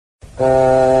Two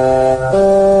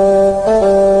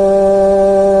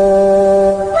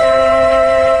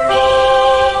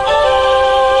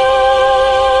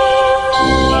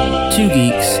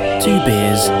Geeks, Two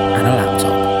Beers and a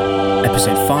Laptop.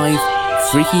 Episode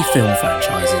 5, Freaky Film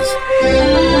Franchises.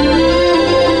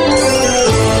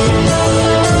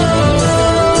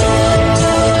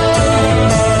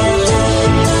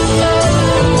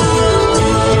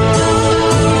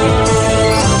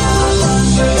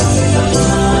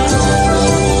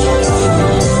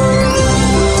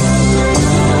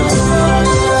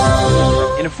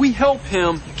 And if we help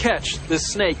him catch this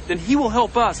snake, then he will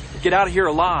help us get out of here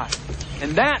alive.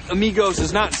 And that, amigos,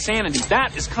 is not insanity.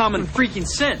 That is common freaking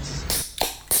sense.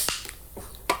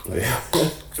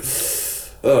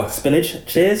 Spillage,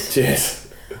 cheers.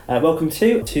 Cheers. Welcome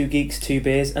to Two Geeks, Two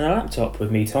Beers and a Laptop with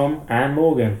me, Tom, and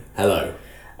Morgan. Hello.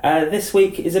 This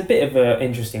week is a bit of an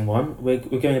interesting one. We're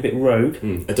going a bit rogue.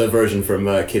 A diversion from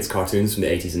kids' cartoons from the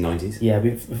 80s and 90s. Yeah,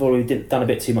 we've already done a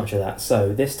bit too much of that.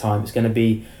 So this time it's going to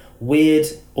be weird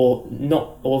or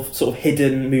not, or sort of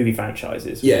hidden movie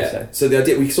franchises. Yeah, so the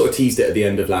idea, we sort of teased it at the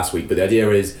end of last week, but the idea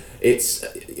is it's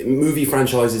movie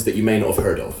franchises that you may not have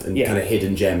heard of, and kind of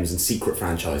hidden gems and secret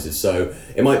franchises. So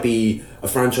it might be a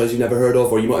franchise you've never heard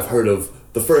of, or you might have heard of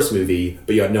the first movie,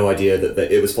 but you had no idea that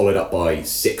it was followed up by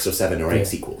 6 or 7 or 8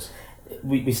 sequels.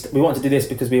 We wanted to do this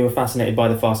because we were fascinated by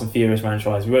the Fast and Furious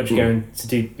franchise. We won't go into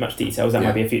too much details, that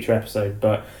might be a future episode,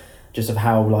 but just of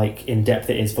how in-depth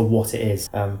it is for what it is.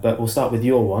 But we'll start with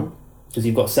your one, because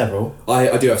you've got several.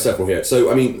 I do have several here.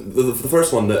 So, I mean, the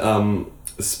first one that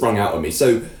sprung out at me.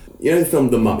 So, you know the film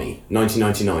The Mummy,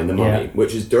 1999, The Mummy,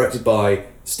 which is directed by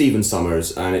Stephen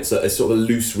Sommers, and it's sort of a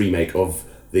loose remake of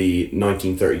the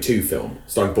 1932 film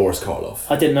starring Boris Karloff.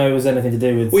 I didn't know it was anything to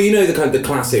do with... Well, you know the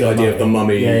classic idea of the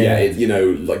mummy, Yeah. you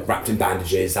know, like wrapped in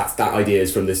bandages. That idea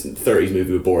is from this 30s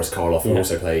movie with Boris Karloff, who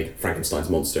also played Frankenstein's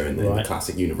monster in the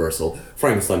classic Universal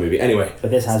Frankenstein movie. Anyway,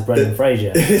 but this has Brendan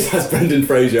Fraser. This has Brendan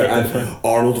Fraser and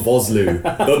Arnold Vosloo,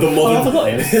 the modern, I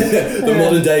forgot him. the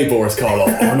modern day Boris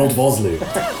Karloff, Arnold Vosloo.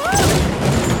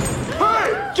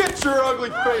 Hey, get your ugly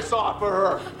face off of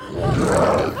her!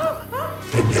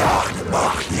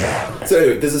 So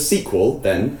anyway, there's a sequel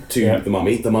then to The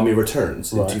Mummy. The Mummy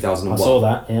Returns in 2001. I saw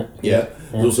that. Yeah.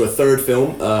 There's also a third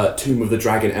film, Tomb of the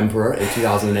Dragon Emperor, in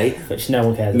 2008. Which no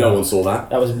one cares No about. one saw that.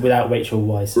 That was without Rachel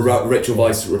Weisz. Rachel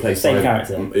Weisz replaced Same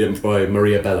character. by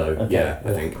Maria Bello. Okay.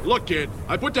 I think. Look, kid,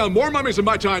 I put down more mummies in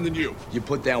my time than you. You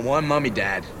put down one mummy,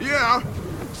 Dad. Yeah,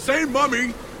 same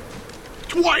mummy,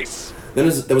 twice. Then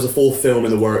there was a fourth film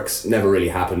in the works, never really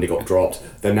happened, it got dropped.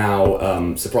 They're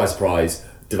now, surprise, surprise,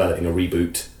 developing a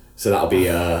reboot. So that'll be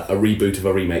a reboot of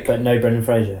a remake. But no Brendan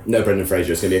Fraser. No Brendan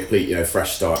Fraser, it's going to be a complete,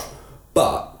 fresh start.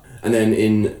 And then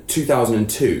in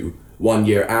 2002, 1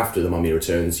 year after The Mummy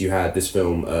Returns, you had this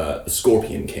film, The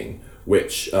Scorpion King,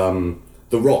 which The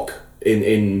Rock,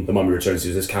 in The Mummy Returns,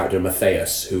 was this character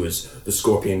Matthias, who was the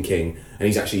Scorpion King, and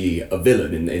he's actually a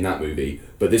villain in that movie.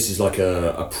 But this is like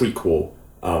a prequel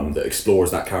that explores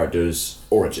that character's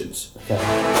origins. Okay.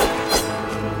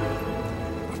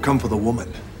 I've come for the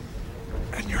woman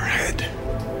and your head.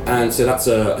 And so that's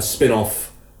a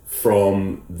spin-off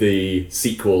from the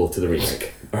sequel to the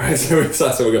remake. Alright, so that's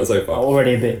what we've got so far.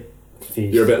 Already a bit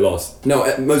confused. You're a bit lost.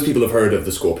 No, most people have heard of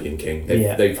The Scorpion King.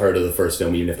 Yeah. They've heard of the first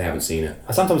film even if they haven't seen it.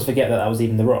 I sometimes forget that was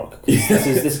even The Rock. This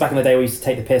is back in the day we used to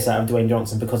take the piss out of Dwayne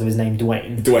Johnson because of his name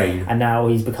Dwayne. And now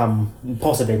he's become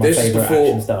possibly my favourite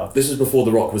action star. This was before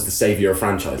The Rock was the saviour of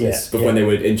franchises. But when they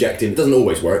would inject in... It doesn't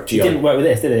always work. It didn't work with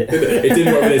this, did it? It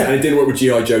didn't work with this, and it didn't work with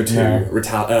G.I. Joe 2,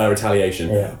 Retaliation.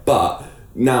 Yeah. But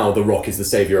now The Rock is the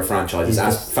saviour of franchises,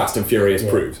 as Fast and Furious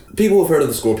proved. People have heard of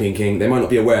The Scorpion King. They might not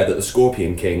be aware that The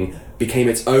Scorpion King became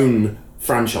its own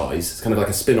franchise. It's kind of like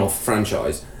a spin-off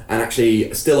franchise, and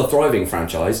actually still a thriving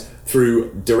franchise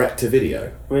through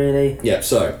direct-to-video. Really? Yeah,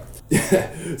 so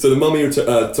The Mummy,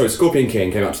 Scorpion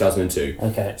King came out in 2002.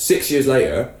 Okay. 6 years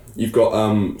later, you've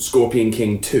got Scorpion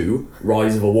King 2,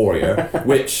 Rise of a Warrior,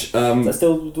 which... Is that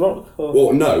still The Rock? Or?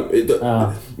 Well, no.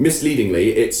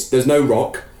 Misleadingly, there's no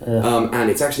Rock, and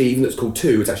it's actually, even though it's called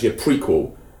 2, it's actually a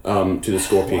prequel to The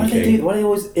Scorpion King. Why do they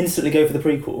always instantly go for the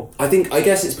prequel? I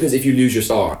guess it's because if you lose your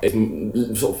star, it's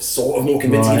sort of more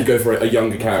convincing to go for a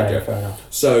younger character. Okay, fair enough.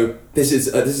 So this is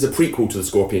a prequel to The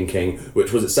Scorpion King,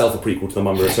 which was itself a prequel to The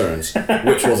Mummy Returns,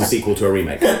 which was a sequel to a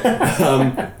remake.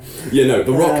 The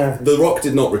Rock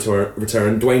did not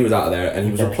return. Dwayne was out of there, and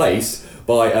he was replaced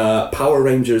by Power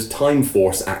Rangers Time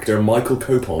Force actor Michael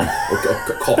Copon,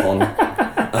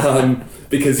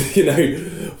 because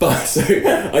but so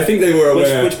I think they were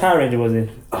aware. Which Power Ranger was he?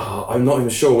 I I'm not even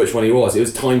sure which one he was. It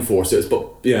was Time Force. It was, but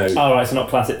you know. Oh right, so not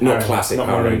classic. Not classic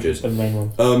Power Rangers. The main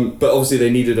one. But obviously they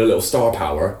needed a little star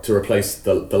power to replace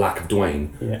the lack of Dwayne.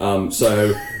 Yeah.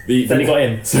 So Then he got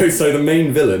in. So the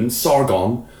main villain,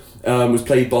 Sargon, was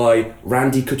played by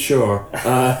Randy Couture,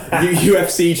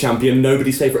 UFC champion,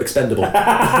 nobody's favourite expendable.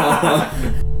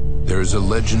 There's a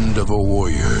legend of a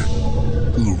warrior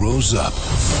who rose up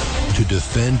to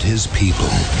defend his people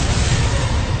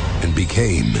and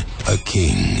became a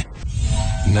king.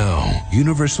 Now,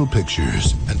 Universal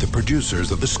Pictures and the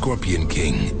producers of The Scorpion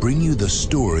King bring you the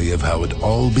story of how it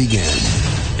all began.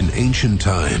 In ancient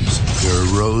times,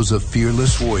 there arose a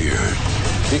fearless warrior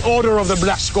The Order of the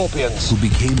Black Scorpions. who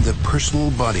became the personal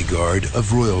bodyguard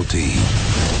of royalty.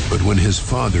 But when his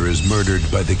father is murdered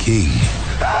by the king,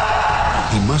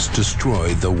 he must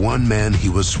destroy the one man he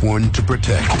was sworn to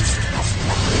protect.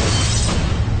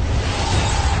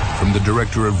 From the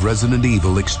director of Resident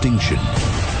Evil Extinction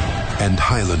and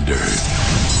Highlander,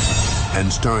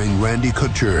 and starring Randy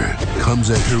Couture,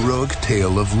 comes a heroic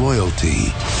tale of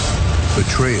loyalty,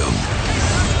 betrayal,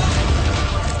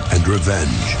 and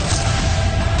revenge.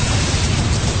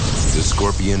 The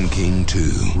Scorpion King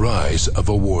 2, Rise of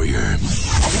a Warrior.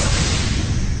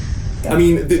 I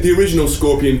mean, the original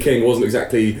Scorpion King wasn't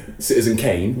exactly Citizen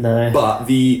Kane, No. but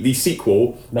the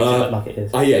sequel Makes it look like it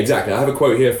is. Yeah, exactly. I have a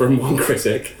quote here from one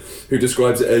critic who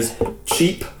describes it as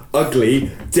cheap,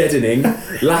 ugly, deadening,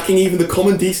 lacking even the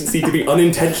common decency to be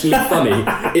unintentionally funny.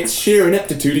 Its sheer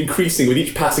ineptitude increasing with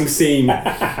each passing scene.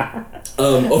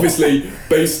 Obviously,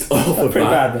 based off of Pretty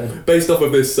that, bad, then. based off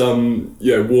of this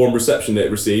warm reception that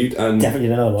it received, and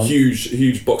Definitely another one.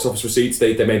 huge box office receipts,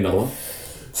 they made another one.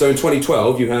 So in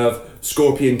 2012, you have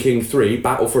Scorpion King 3,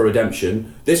 Battle for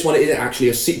Redemption. This one isn't actually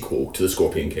a sequel to the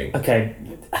Scorpion King. Okay.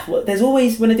 Well, there's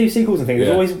always, when they do sequels and things, there's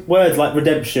Yeah. always words like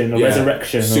redemption or Yeah.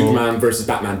 resurrection. Superman versus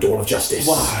Batman, Dawn of Justice.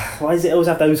 Why does it always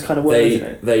have those kind of words in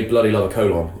it? They bloody love a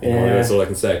colon. Yeah. That's all I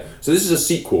can say. So this is a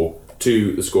sequel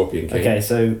to the Scorpion King. Okay,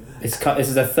 so this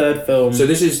is a third film. So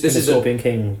this is in the a Scorpion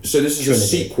King. So this is a trilogy.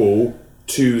 sequel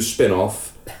to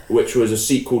spin-off, which was a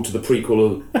sequel to the prequel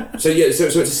of... So it's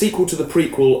a sequel to the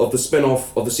prequel of the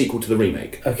spin-off of the sequel to the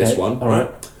remake. Okay, This one. all right.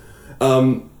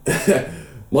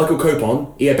 Michael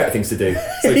Copon, he had better things to do.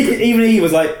 So Even he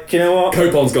was like, do you know what?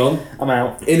 Copon's gone. I'm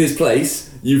out. In his place,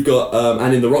 you've got,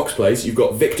 and in The Rock's place, you've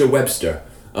got Victor Webster.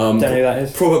 Don't know who that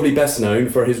is. Probably best known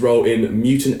for his role in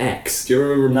Mutant X. Do you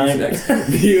remember No. Mutant X?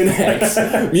 Mutant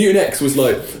X. Mutant X was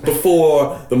like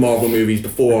before the Marvel movies,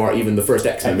 before even the first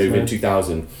X-Men movie in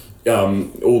 2000.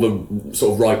 All the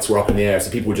sort of rights were up in the air, so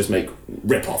people would just make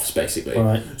rip-offs basically.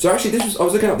 Right. So actually, I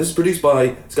was looking up. This is produced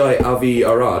by this guy Avi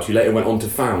Arad, who later went on to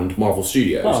found Marvel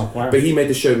Studios. Oh, wow. But he made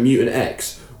the show Mutant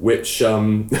X, which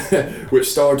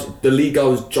which starred the lead guy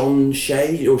was John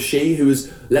Shea, who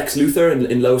was Lex Luthor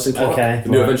in Lois and Clark, Okay, the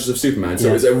New right. Adventures of Superman. So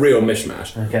Yeah. it was a real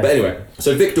mishmash. Okay. But anyway,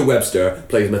 so Victor Webster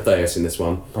plays Matthias in this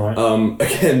one. Right.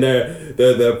 Again,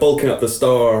 they're bulking up the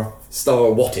star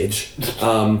wattage.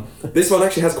 This one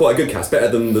actually has quite a good cast, better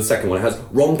than the second one. It has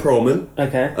Ron Perlman,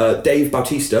 Okay. Dave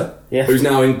Bautista, Yeah. who's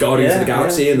now in Guardians of the Yeah,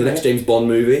 Galaxy yeah, and the next yeah. James Bond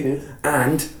movie,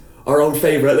 and our old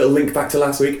favourite, little link back to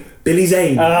last week, Billy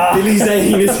Zane. Billy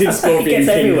Zane is in Scorpion He gets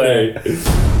King everywhere. 3.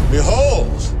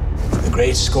 Behold, the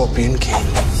great Scorpion King.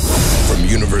 From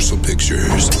Universal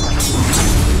Pictures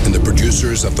and the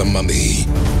producers of The Mummy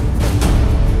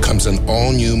comes an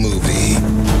all-new movie.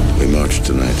 We march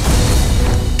tonight.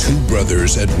 Two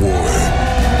brothers at war.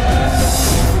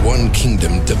 One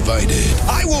kingdom divided.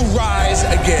 I will rise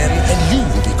again, and you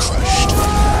will be crushed.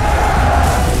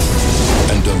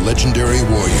 And a legendary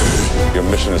warrior Your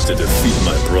mission is to defeat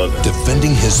my brother.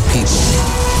 defending his people.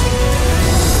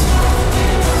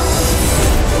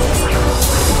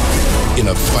 In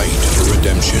a fight for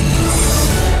redemption.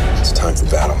 It's time for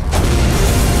battle.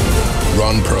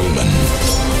 Ron Perlman,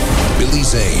 Billy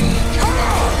Zane,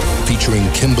 featuring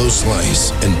Kimbo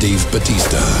Slice and Dave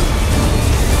Bautista.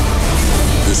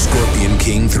 The Scorpion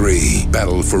King 3,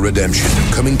 Battle for Redemption,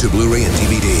 coming to Blu-ray and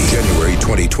DVD, January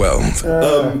 2012.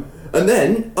 And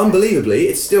then, unbelievably,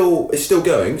 it's still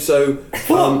going. So,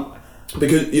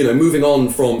 because moving on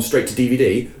from straight to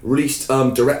DVD, released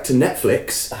direct to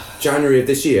Netflix, January of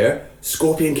this year.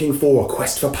 Scorpion King 4: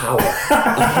 Quest for Power.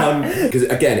 Because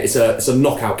again, it's a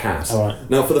knockout cast. All right.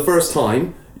 Now, for the first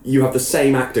time, you have the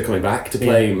same actor coming back to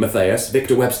play Matthias.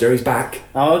 Victor Webster, he's back.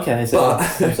 Oh, okay. So But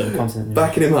some sort of content.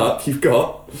 backing him up, you've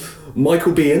got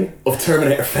Michael Biehn of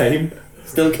Terminator fame,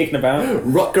 Still kicking about.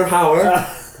 Rutger Hauer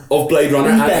of Blade Runner,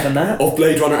 Who's better than that? of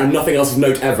Blade Runner and nothing else of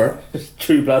note ever.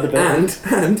 True Blood a bit.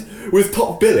 And with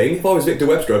top billing, if I was Victor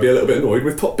Webster, I'd be a little bit annoyed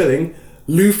with top billing.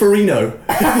 Lou Ferrigno,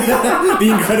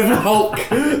 the Incredible Hulk.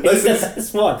 It's the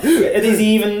best one. Is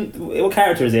he even? What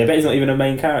character is he? I bet he's not even a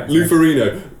main character. Lou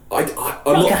Ferrigno. I'm Rucker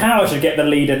not. Hauer should get the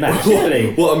lead in that,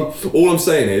 surely. All I'm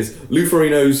saying is Lou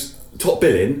Ferrigno's top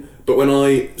billing, but when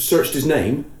I searched his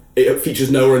name, it features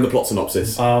nowhere in the plot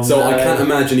synopsis. Oh, so no. I can't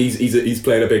imagine he's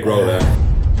playing a big role there.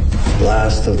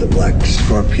 Last of the Black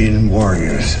Scorpion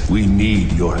Warriors. We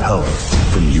need your help.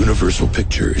 From Universal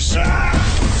Pictures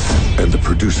and the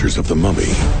producers of The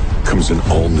Mummy comes an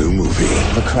all-new movie.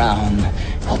 The crown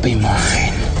will be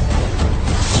mine.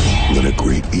 When a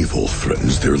great evil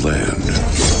threatens their land,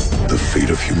 the fate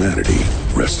of humanity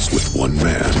rests with one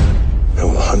man. I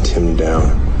will hunt him down.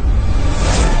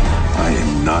 I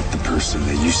am not the person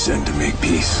that you send to make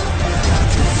peace.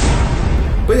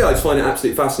 But yeah, I just find it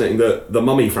absolutely fascinating that the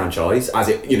Mummy franchise, as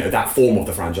it, that form of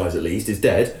the franchise at least, is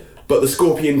dead. But the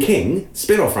Scorpion King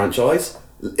spin-off franchise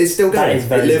is still going. Is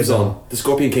very it lives bizarre. on. The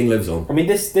Scorpion King lives on. I mean,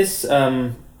 this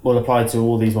will apply to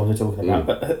all these ones we're talking about.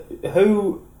 But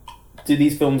who do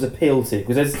these films appeal to?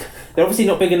 Because they're obviously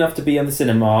not big enough to be on the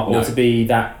cinema or to be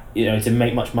that to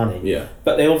make much money. Yeah.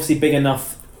 But they're obviously big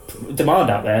enough demand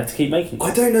out there to keep making them.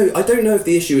 I don't know if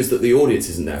the issue is that the audience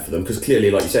isn't there for them, because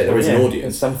clearly, like you say, there is an audience.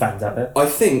 There's some fans out there. I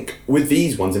think with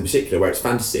these ones in particular, where it's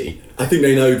fantasy, I think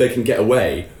they know they can get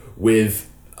away with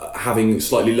having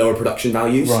slightly lower production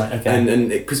values. Right, okay. And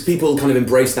because people kind of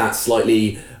embrace that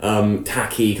slightly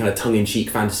tacky, kind of tongue-in-cheek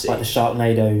fantasy. Like the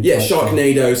Sharknado. Yeah, type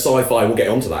Sharknado, sci-fi, we'll get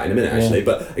onto that in a minute actually, Yeah.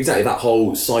 but exactly that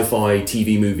whole sci-fi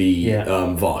TV movie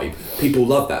vibe, people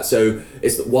love that. So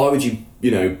why would you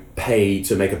pay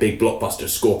to make a big blockbuster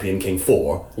Scorpion King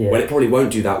 4 when it probably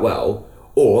won't do that well,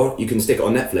 or you can stick it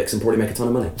on Netflix and probably make a ton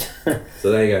of money.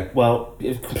 So there you go. Well,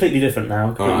 it's completely different now,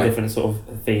 completely Alright. different sort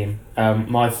of theme.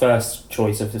 My first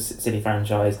choice of the city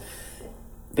franchise,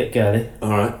 bit girly.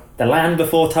 Alright. The Land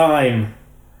Before Time.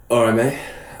 Alright, mate.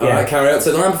 Alright, carry on.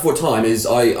 So The Land Before Time is,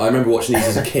 I remember watching these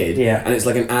as a kid, and it's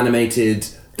like an animated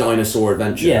dinosaur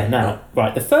adventure. Yeah, no,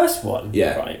 right. The first one,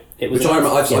 Yeah. right. It was Which I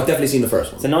remember, I've definitely seen the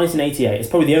first one. So 1988. It's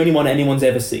probably the only one anyone's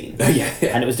ever seen. Yeah.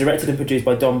 And it was directed and produced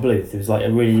by Don Bluth, who was like a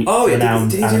really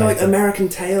renowned did he do like animator. American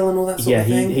Tail and all that sort of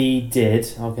thing? Yeah, he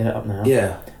did. I'll get it up now.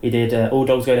 Yeah. He did All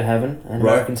Dogs Go to Heaven and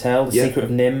Right. American Tail, The Yeah. Secret of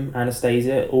Nim,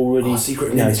 Anastasia, all really... Secret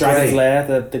of Nim is Dragon's great.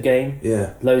 Lair, the game.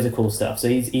 Yeah. Loads of cool stuff. So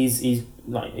he's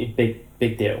like a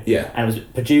big deal. Yeah. And it was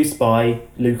produced by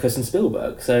Lucas and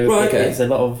Spielberg. So Right, okay. it's a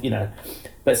lot of,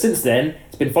 But since then,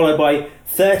 it's been followed by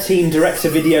 13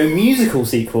 direct-to-video musical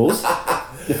sequels.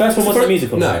 The first one wasn't a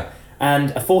musical. No.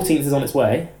 And a 14th is on its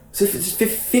way. So it's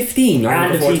 15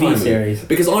 And a Before TV Time series.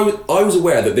 Because I was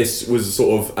aware that this was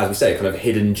sort of, as we say, kind of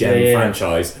hidden gem Yeah.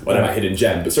 franchise. Well, not hidden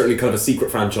gem, but certainly kind of a secret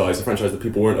franchise, a franchise that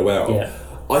people weren't aware of. Yeah.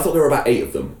 I thought there were about 8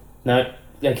 of them. No,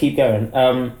 yeah, keep going.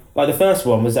 Like the first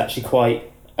one was actually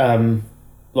quite...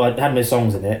 it had no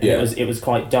songs in it. Yeah. It was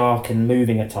quite dark and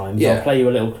moving at times. Yeah. I'll play you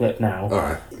a little clip now.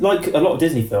 Alright. Like a lot of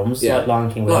Disney films, Yeah. like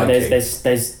Lion King, Lion King.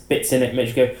 there's bits in it which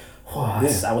you go, wow, that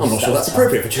was I'm not sure that was that's tough.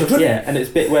 appropriate for children. Yeah, and it's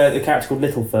a bit where the character called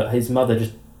Littlefoot, his mother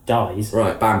just dies.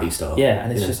 Right, Bambi style. Yeah,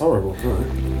 and it's just horrible.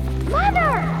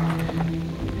 Mother!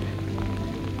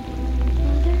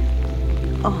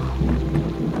 Oh.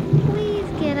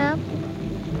 Please get up.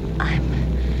 I'm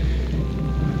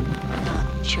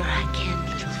not sure I can,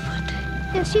 Littlefoot.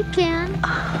 Yes, you can.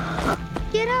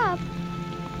 Get up.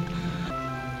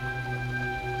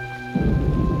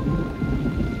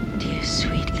 Dear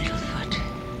sweet Littlefoot,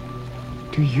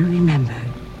 do you remember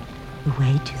the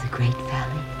way to the Great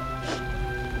Valley?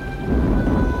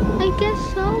 I guess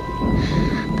so.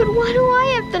 But why do I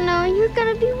have to know? You're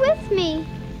gonna be with me.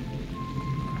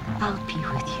 I'll be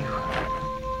with you,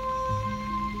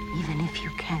 even if you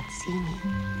can't see me.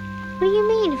 What do you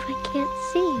mean if I can't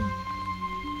see you?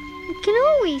 I can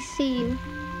always see you.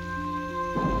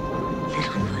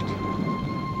 Littlefoot,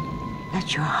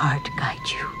 let your heart guide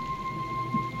you.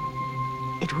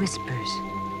 It whispers,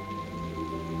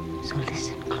 so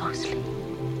listen closely.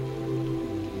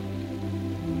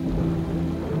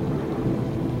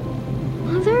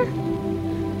 Mother?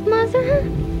 Mother?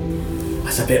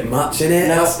 That's a bit much, isn't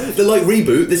it? The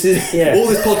reboot. This is all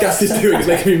this podcast is doing is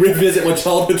making me revisit my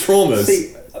childhood traumas.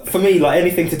 See, for me, like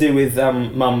anything to do with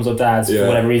mums or dads, for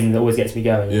whatever reason, it always gets me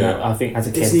going. Yeah. I think as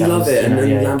a kid, Disney that love was, it, and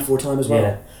yeah. Land Before Time as well.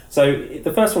 Yeah. So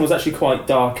the first one was actually quite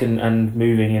dark and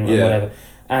moving and whatever,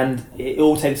 and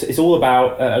it's all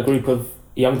about a group of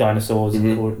young dinosaurs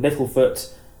called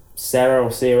Littlefoot, Sarah,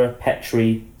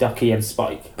 Petrie, Ducky, and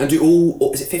Spike. And do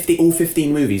all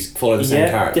 15 movies follow the same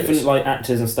characters? Different like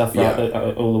actors and stuff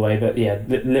all the way, but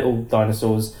little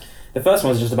dinosaurs. The first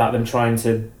one was just about them trying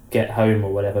to get home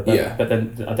or whatever. But, but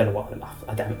then I don't know what.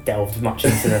 I don't delve much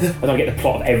into the. I don't get the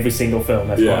plot of every single film.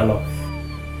 There's quite a lot.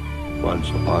 Once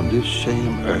upon this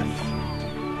same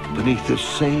earth, beneath this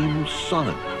same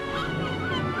sun,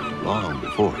 long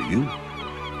before you,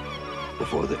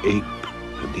 before the ape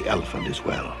and the elephant as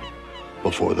well,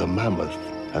 before the mammoth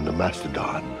and the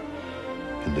mastodon,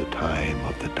 in the time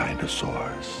of the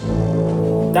dinosaurs.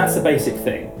 That's the basic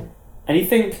thing. And you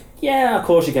think, yeah, of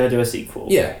course you're going to do a sequel.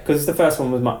 Yeah. Because the first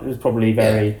one was probably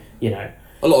very,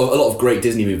 A lot of great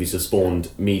Disney movies have spawned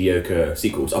mediocre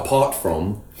sequels, apart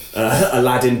from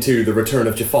Aladdin 2: The Return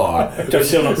of Jafar, which I've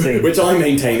still not seen. Which I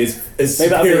maintain is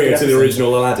superior to the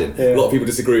original Aladdin. Yeah. A lot of people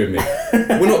disagree with me.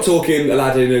 We're not talking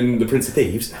Aladdin and the Prince of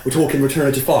Thieves. We're talking Return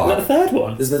of Jafar. Is that the third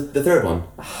one? There's the third one,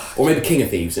 or maybe King of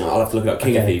Thieves. I'll have to look it up.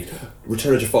 King of Thieves,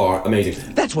 Return of Jafar,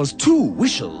 amazing. That was 2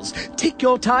 wishes. Take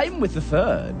your time with the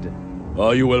third,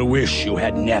 or you will wish you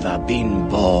had never been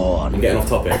born. I'm getting off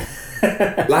topic.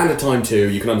 Land of Time 2,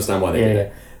 you can understand why they did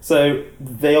it. So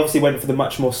they obviously went for the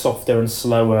much more softer and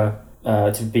slower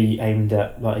to be aimed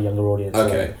at like a younger audience.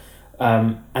 Okay.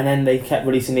 And then they kept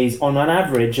releasing these on an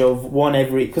average of one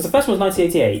every... Because the first one was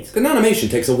 1988. An animation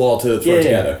takes a while to throw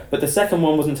together. But the second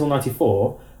one wasn't until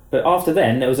 94. But after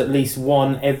then, there was at least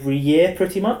one every year,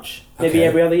 pretty much. Maybe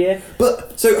every other year.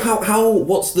 But, so how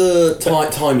what's the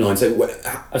timeline?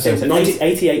 So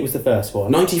 88 was the first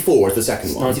one. 94 was the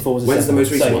second one. 94 was the When's second the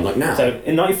most recent one? one, like now? So,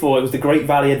 in 94, it was The Great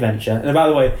Valley Adventure. And by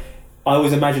the way, I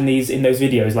always imagine these in those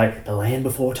videos, like, The Land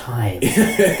Before Time,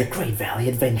 The Great Valley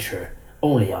Adventure,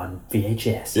 only on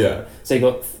VHS. Yeah. So you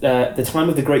got The Time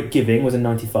of the Great Giving was in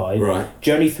 95. Right.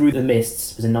 Journey Through the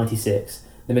Mists was in 96.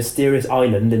 The Mysterious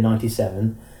Island in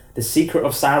 97. The Secret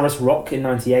of Saurus Rock in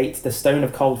 98, The Stone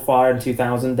of Cold Fire in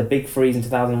 2000, The Big Freeze in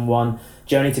 2001,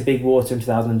 Journey to Big Water in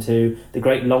 2002, The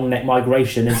Great Long Neck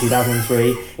Migration in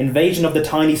 2003, Invasion of the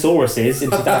Tiny Sauruses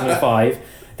in 2005,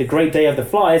 The Great Day of the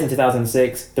Flies in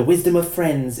 2006, The Wisdom of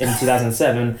Friends in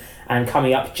 2007, and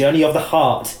coming up, Journey of the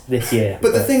Heart this year.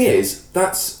 But the thing is,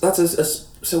 that's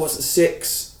so what's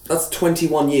 6? That's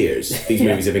 21 years these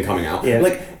movies have been coming out. Yeah.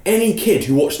 Like any kid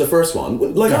who watched the first one,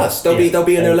 like us, they'll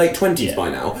be in their late 20s by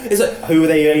now. It's like, who are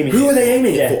they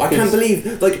aiming it for? I can't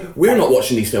believe, like, we're not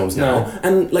watching these films now,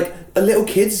 and like a little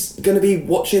kid's going to be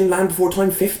watching Land Before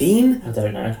Time 15. I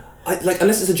don't know.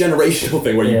 Unless it's a generational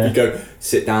thing where you go,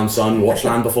 sit down, son, watch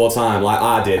Land Before Time, like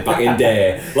I did back in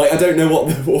day. Like, I don't know what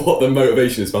the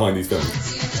motivation is behind these films.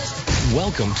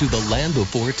 Welcome to The Land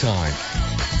Before Time,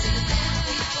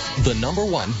 the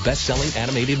 #1 best-selling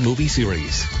animated movie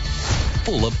series,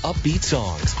 full of upbeat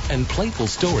songs and playful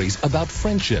stories about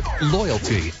friendship,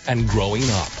 loyalty, and growing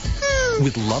up.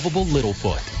 With lovable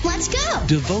Littlefoot. Let's go.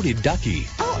 Devoted Ducky.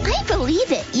 Oh, I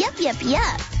believe it. Yup.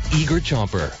 Eager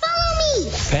Chomper. Follow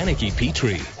me. Panicky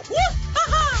Petrie.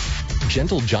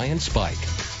 Gentle Giant Spike.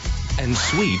 And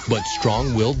sweet but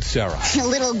strong-willed Sarah. A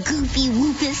little goofy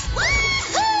woofus.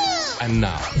 And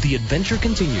now, the adventure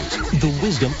continues. The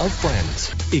wisdom of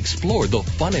friends. Explore the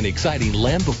fun and exciting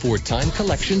Land Before Time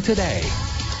collection today.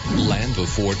 Land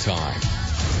Before Time.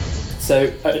 So,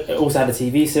 it also had a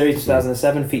TV series in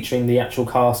 2007 featuring the actual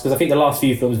cast, because I think the last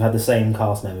few films have had the same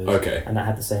cast members. Okay. And that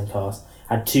had the same cast.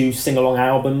 Had 2 sing-along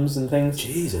albums and things.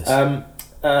 Jesus.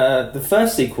 The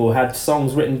first sequel had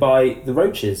songs written by the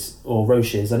Roaches, or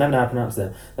Roaches, I never know how to pronounce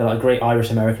them. They're like a great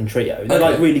Irish-American trio. They're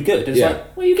like really good. It's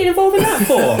like, what are you getting involved in that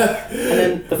for?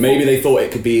 And then maybe they thought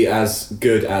it could be as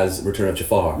good as Return of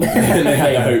Jafar. And they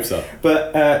had their hopes up.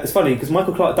 But it's funny, because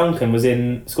Michael Clarke Duncan was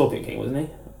in Scorpion King, wasn't he?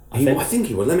 I think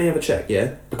he was. Let me have a check,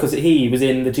 yeah. Because he was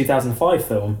in the 2005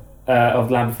 film of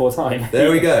Land Before Time.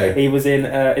 There we go. He was in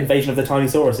Invasion of the Tiny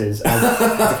Sauruses as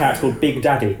a character called Big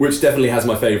Daddy. Which definitely has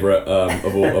my favourite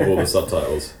of all the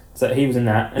subtitles. So he was in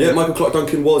that. Yeah, Michael Clarke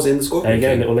Duncan was in the Scorpion King.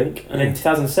 There you go, little link. And in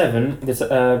 2007,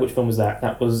 which film was that?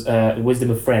 That was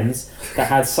Wisdom of Friends, that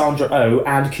had Sandra Oh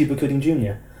and Cuba Gooding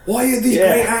Jr. Why are these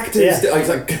great actors?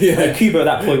 Yeah. Cuba at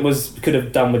that point could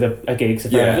have done with a gig. So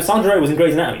but Sandra Oh was in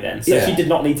Grey's Anatomy then, so she did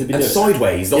not need to be doing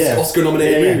Sideways, that's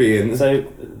Oscar-nominated movie. And so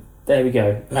there we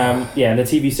go. And the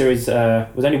TV series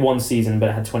was only 1 season, but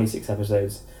it had 26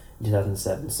 episodes in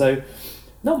 2007. So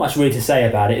not much really to say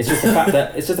about it. It's just the fact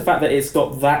that it's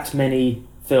got that many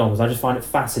films. I just find it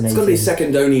fascinating. It's got to be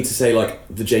second only to say like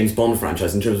the James Bond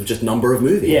franchise in terms of just number of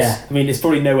movies. Yeah, I mean it's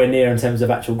probably nowhere near in terms of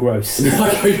actual gross.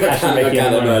 I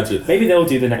can't imagine. Maybe they'll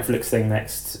do the Netflix thing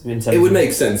next. It would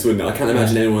make sense, wouldn't it? I can't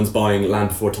imagine anyone's buying Land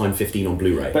Before Time 15 on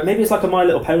Blu-ray. But maybe it's like a My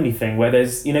Little Pony thing where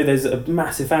there's a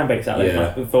massive fan base out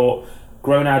there for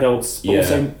grown adults, but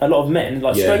also a lot of men,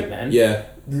 like straight men. Yeah.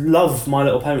 Love My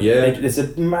Little Pony. Yeah. There's a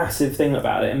massive thing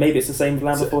about it, and maybe it's the same with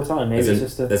Land Before Time. Maybe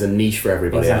there's a niche for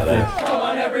everybody out there. Come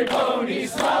on, every pony,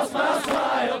 smile.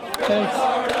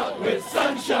 Powered up with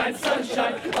sunshine,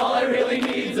 sunshine. All I really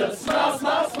need's a smile,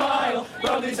 smile, smile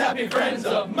from these happy friends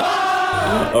of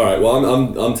mine. All right, well,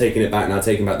 I'm taking it back now,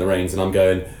 taking back the reins, and I'm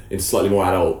going into slightly more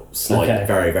adult,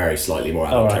 very, very slightly more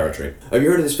adult territory. Have you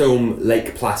heard of this film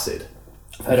Lake Placid?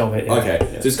 I've heard of it, yeah. Okay,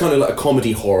 so it's kind of like a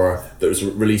comedy horror that was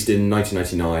released in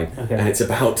 1999, and it's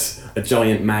about a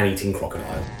giant man-eating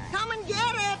crocodile. Come and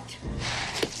get it!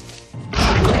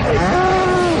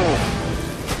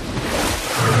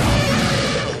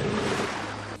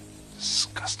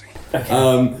 Disgusting.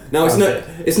 Now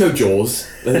it's no Jaws.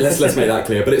 Let's make that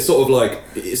clear. But it's sort of like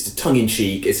it's tongue in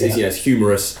cheek. It's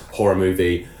humorous horror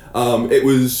movie. It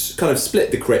was kind of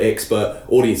split the critics, but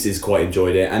audiences quite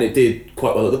enjoyed it, and it did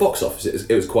quite well at the box office.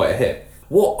 It was quite a hit.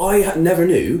 What I never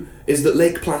knew is that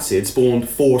Lake Placid spawned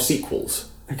 4 sequels.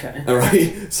 Okay. All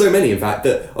right. So many, in fact,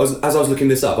 that as I was looking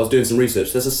this up, I was doing some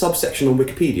research. There's a subsection on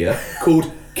Wikipedia called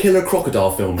Killer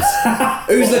Crocodile Films.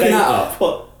 Who's looking that up?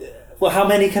 Well, how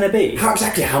many can there be? How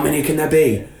many can there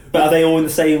be? But are they all in the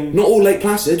same? Not all Lake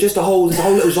Placid, just there's a whole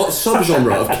little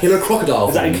subgenre of killer crocodile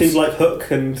Does that films. include like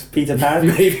Hook and Peter Pan?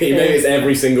 Maybe it's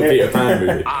every single Peter Pan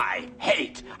movie. I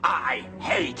hate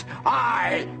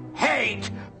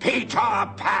Peter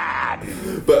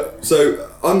Pan. But so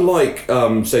unlike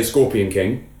say Scorpion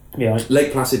King,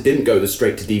 Lake Placid didn't go the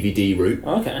straight to DVD route.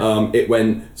 Okay. It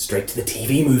went straight to the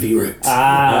TV movie route.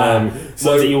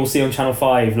 So that you'll see on Channel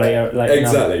 5 later.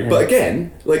 Exactly. But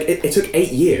again, like it took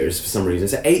 8 years for some reason.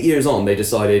 So 8 years on, they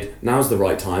decided now's the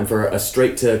right time for a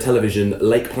straight to television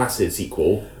Lake Placid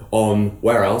sequel on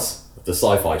where else? The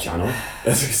Sci-Fi Channel,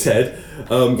 as we said.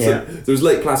 So there was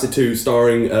Lake Placid 2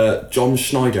 starring John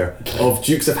Schneider of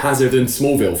Dukes of Hazzard and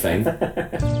Smallville fame.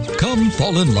 Come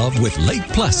fall in love with Lake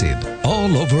Placid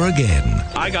all over again.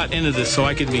 I got into this so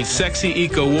I could meet sexy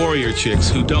eco-warrior chicks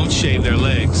who don't shave their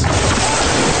legs.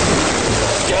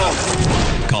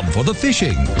 Come for the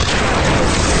fishing.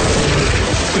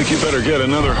 Think you better get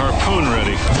another harpoon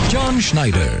ready. John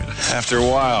Schneider. After a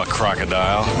while,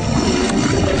 crocodile.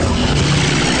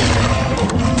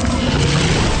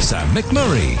 Sam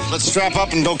McMurray. Let's strap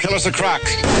up and go kill us a croc.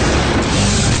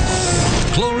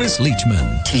 Cloris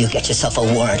Leachman. Till you get yourself a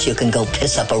warrant, you can go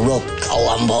piss up a rope,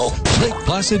 Columbo. Lake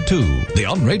Placid 2, the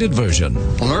unrated version.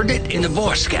 Learned it in the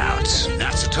Boy Scouts.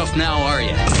 Not so tough now, are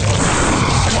you?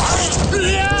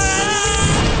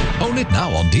 Own it now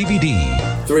on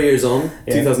DVD. 3 years on,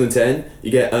 2010,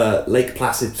 you get Lake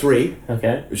Placid 3,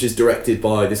 which is directed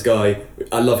by this guy,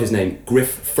 I love his name, Griff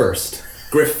First.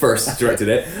 Griff First directed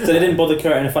it. So they didn't bother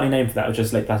creating a funny name for that, or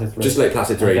just Lake Placid 3? Just Lake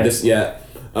Placid 3,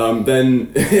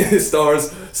 then it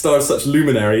stars such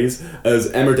luminaries as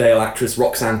Emmerdale actress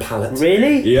Roxanne Pallett.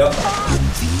 Really? Yep. In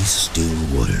these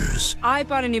still waters. I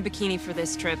bought a new bikini for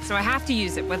this trip, so I have to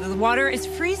use it, whether the water is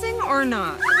freezing or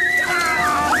not.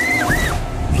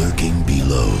 Lurking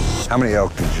below. How many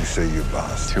elk did you say you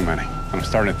lost? Too many. I'm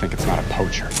starting to think it's not a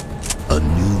poacher. A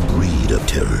new breed of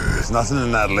terror. There's nothing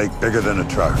in that lake bigger than a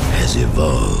trout. Has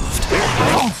evolved.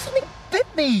 Something bit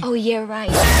me. Oh, you're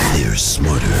right. They're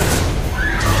smarter.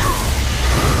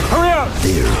 Hurry up!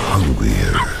 They're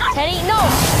hungrier. Teddy, no!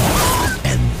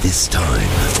 And this time,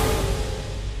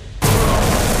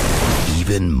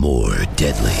 even more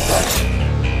deadly.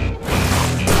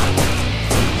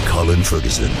 Colin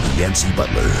Ferguson, Yancey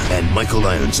Butler, and Michael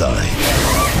Ironside.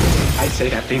 I'd say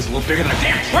that thing's a little bigger than a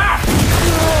damn trap!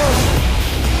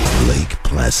 Lake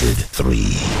Placid 3.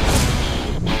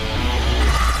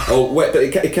 Oh, wait, but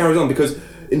it carries on because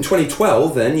in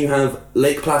 2012, then you have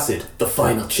Lake Placid, the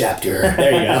final chapter.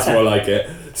 There you go, that's more like it.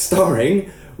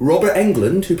 Starring Robert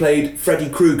Englund, who played Freddy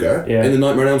Krueger in the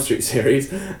Nightmare on Elm Street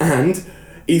series, and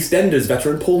EastEnders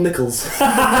veteran Paul Nichols.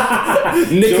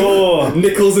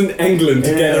 Nichols and Englund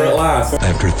together at last.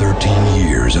 After 13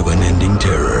 years of unending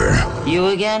terror. You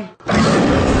again?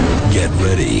 Get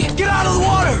ready. Get out of the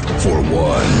water! For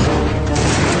one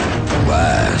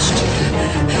last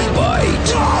bite.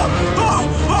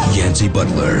 Yancey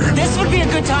Butler. This would be a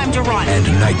good time to run. And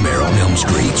Nightmare on Elm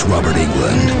Street's Robert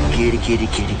Englund. Kitty, kitty,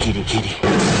 kitty, kitty, kitty.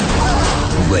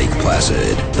 Lake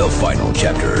Placid, the final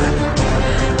chapter.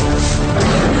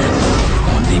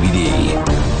 On DVD.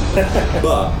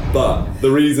 But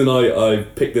the reason I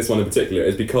picked this one in particular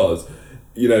is because,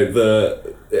 you know,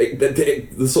 the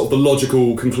sort of the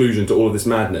logical conclusion to all of this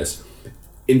madness.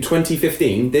 In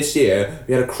 2015, this year,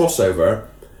 we had a crossover,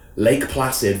 Lake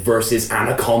Placid versus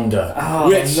Anaconda. Oh,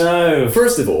 which, no.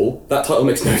 First of all, that title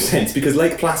makes no sense because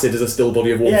Lake Placid is a still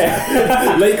body of water.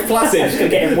 Yeah. Lake Placid. Just gonna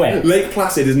get him wet. Lake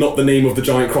Placid is not the name of the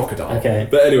giant crocodile. Okay.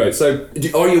 But anyway, so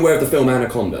are you aware of the film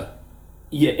Anaconda?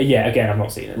 Yeah. Again, I've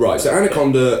not seen it. Right. So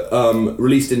Anaconda,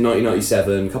 released in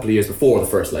 1997, a couple of years before the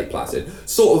first Lake Placid.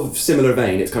 Sort of similar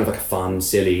vein. It's kind of like a fun,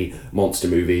 silly monster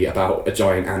movie about a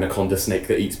giant anaconda snake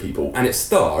that eats people, and it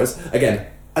stars again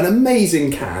an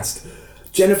amazing cast: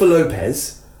 Jennifer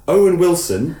Lopez, Owen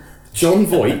Wilson, John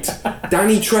Voight,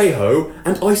 Danny Trejo,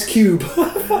 and Ice Cube.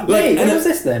 When was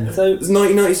this then? So it's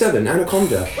 1997.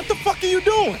 Anaconda. What the fuck are you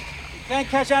doing? Can't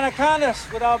catch anacondas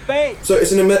without bait. So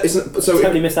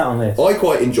totally missed out on this. I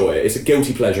quite enjoy it. It's a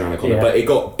guilty pleasure, Anaconda, but it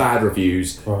got bad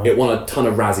reviews. Right. It won a ton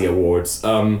of Razzie Awards.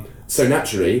 So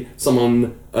naturally,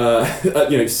 someone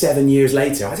 7 years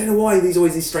later, I don't know why there's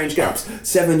always these strange gaps.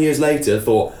 7 years later,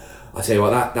 thought, I tell you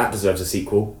what, that deserves a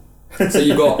sequel. So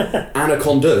you've got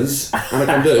Anacondas, like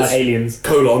aliens,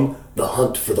 The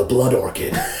Hunt for the Blood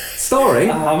Orchid,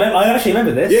 starring. I actually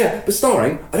remember this. Yeah, but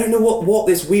starring. I don't know what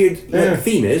this weird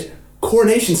theme is.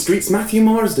 Coronation Street's Matthew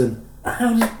Marsden.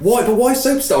 Why? But why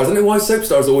soap stars? I don't know why soap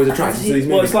stars are always attracted to these movies.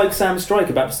 Well, it's like Sam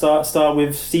Strike about to star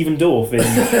with Stephen Dorff in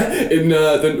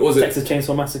Texas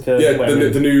Chainsaw Massacre. Yeah,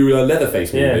 the new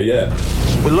Leatherface movie. Yeah.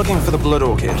 We're looking for the Blood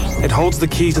Orchid. It holds the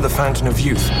key to the Fountain of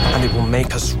Youth, and it will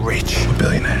make us rich. We're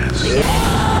billionaires.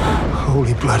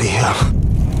 Holy bloody hell!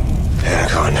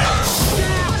 Anaconda.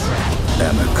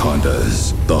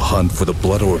 Anacondas, the hunt for the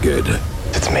blood orchid.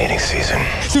 It's mating season.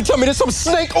 You tell me there's some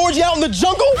snake orgy out in the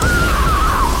jungle?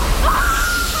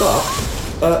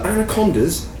 But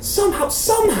Anacondas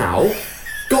somehow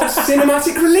got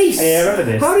cinematic release. Yeah, I remember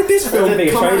this. How did this film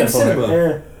come out in cinema?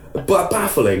 Yeah. But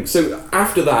baffling. So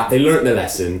after that, they learnt their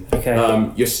lesson. Okay.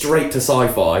 You're straight to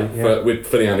sci-fi for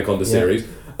the Anaconda series.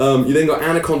 You then got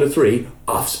Anaconda 3,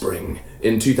 Offspring,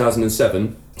 in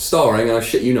 2007, starring, and I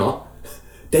shit you not,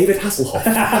 David Hasselhoff.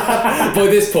 By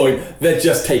this point, they're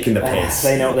just taking the piss.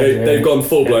 They know what they're doing. They've gone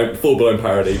full-blown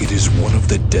parody. It is one of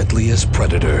the deadliest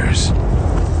predators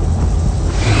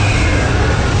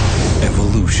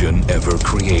evolution ever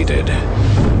created.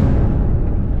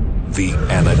 The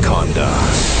Anaconda.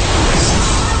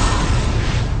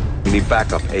 We need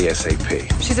backup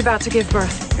ASAP. She's about to give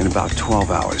birth. In about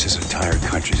 12 hours, this entire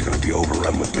country is going to be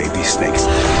overrun with baby snakes.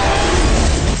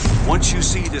 Once you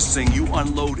see this thing, you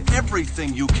unload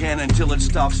everything you can until it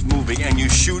stops moving, and you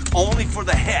shoot only for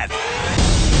the head.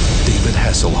 David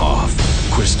Hasselhoff,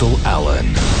 Crystal Allen,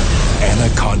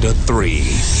 Anaconda 3,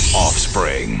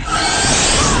 Offspring.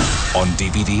 On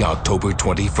DVD October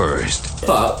 21st.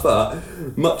 But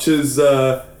much as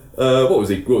what was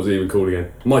he even called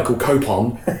again? Michael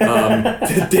Copon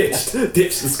ditched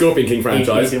the Scorpion King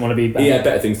franchise. He didn't want to be bad. He had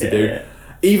better things to do. Yeah.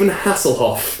 Even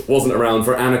Hasselhoff wasn't around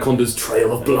for Anaconda's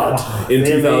Trail of Blood in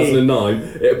 2009.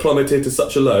 It plummeted to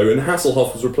such a low, and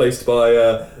Hasselhoff was replaced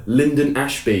by Lyndon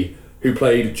Ashby, who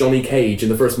played Johnny Cage in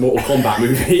the first Mortal Kombat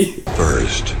movie.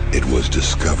 First, it was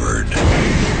discovered.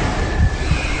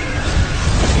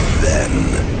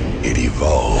 Then, it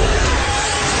evolved.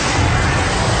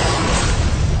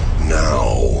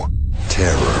 Now,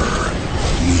 terror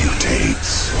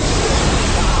mutates.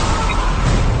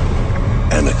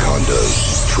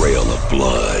 Anaconda's Trail of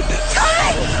Blood.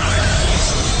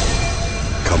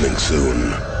 Coming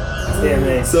soon.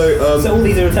 So all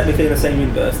these are technically in the same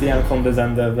universe, the Anacondas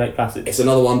and the Lake Placid. It's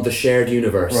another one, the shared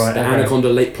universe, right, the Anaconda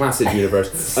Lake Placid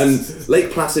universe. And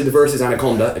Lake Placid versus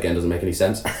Anaconda, again, doesn't make any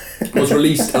sense, was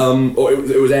released, or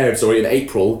it was aired, in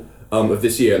April of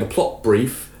this year. And the plot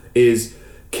brief is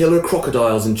killer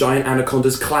crocodiles and giant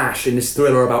anacondas clash in this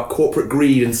thriller about corporate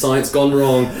greed and science gone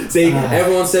wrong. See,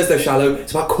 everyone says they're shallow,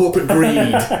 it's about corporate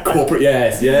greed.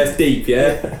 Yes, deep,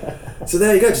 yeah. So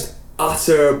there you go, just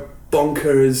utter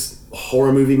bonkers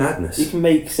horror movie madness. You can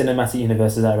make cinematic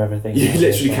universes out of everything. You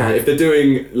literally can. If they're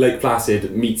doing Lake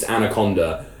Placid meets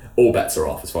Anaconda, all bets are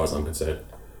off as far as I'm concerned.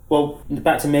 Well,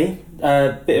 back to me.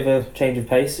 Bit of a change of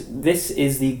pace. This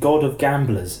is the God of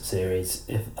Gamblers series.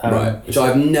 Which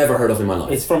I've never heard of in my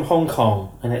life. It's from Hong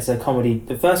Kong, and it's a comedy.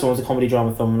 The first one was a comedy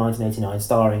drama film in 1989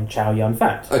 starring Chow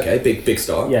Yun-fat. Okay, big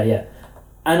star. Yeah.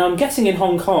 And I'm guessing in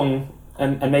Hong Kong,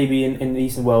 and maybe in the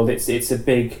Eastern world, it's a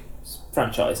big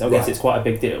franchise. I guess it's quite a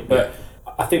big deal. But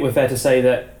I think we're fair to say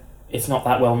that it's not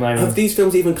that well known. Have these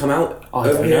films even come out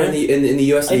over here in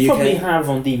the US and the UK? They probably have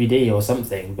on DVD or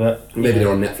something, but maybe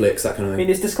they're on Netflix, that kind of thing. I mean,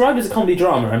 it's described as a comedy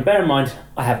drama, and bear in mind,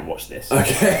 I haven't watched this.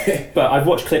 Okay. But I've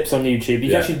watched clips on YouTube. You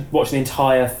can actually watch the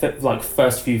entire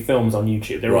first few films on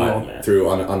YouTube. They're all on there through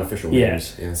unofficial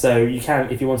means. Yeah. So you can,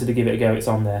 if you wanted to give it a go, it's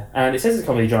on there. And it says it's a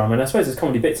comedy drama, and I suppose there's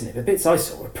comedy bits in it. The bits I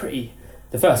saw were pretty.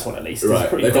 The first one at least. Right. Is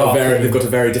pretty they've got a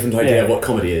very different idea of what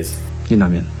comedy is. 越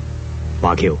南人，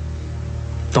華僑，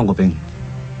當過兵，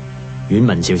阮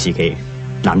文少時期，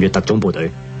南越特種部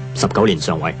隊，19年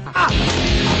上位。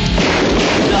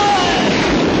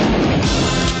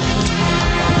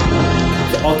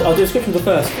I'll do a description of the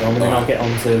first film and then I'll get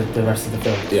on to the rest of the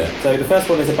film. Yeah. So the first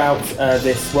one is about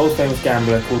this world-famous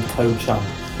gambler called Ko Chun.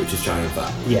 Which is Chow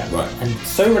Yun-fat. Yeah. Right. And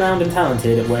so renowned and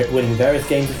talented at winning various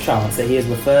games of chance that he is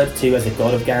referred to as the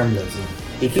god of gamblers.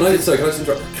 Can I just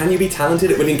interrupt? Can you be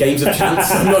talented at winning games of chance?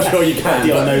 I'm not sure you can.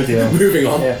 Deal or no deal. Moving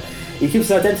on. Yeah. He keeps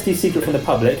his identity secret from the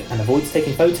public and avoids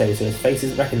taking photos so his face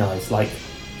isn't recognised, like,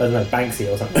 I don't know,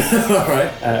 Banksy or something.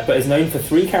 Right. But is known for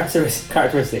three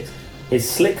characteristics. His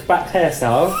slick back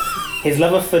hairstyle, his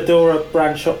love of Fedora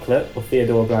brand chocolate, or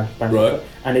Theodora brand chocolate,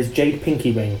 and his jade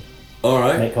pinky ring.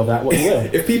 Alright. Make of that what you will.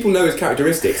 If people know his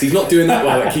characteristics, he's not doing that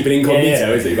well at keeping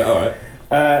incognito, is he? But alright.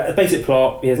 A basic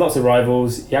plot, he has lots of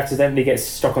rivals, he accidentally gets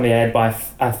struck on the head by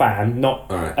a fan, not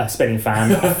a spinning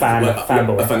fan, a fan,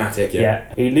 fanboy. A fanatic,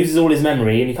 yeah. He loses all his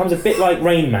memory and he becomes a bit like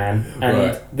Rain Man,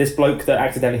 and this bloke that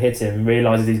accidentally hit him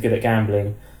realises he's good at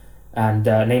gambling and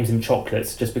names him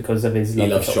Chocolates just because of his love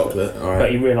He loves of chocolate. Alright.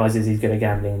 But he realises he's good at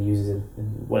gambling and uses him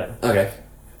and whatever. Okay.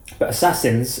 But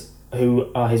assassins,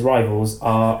 who are his rivals,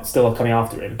 are still coming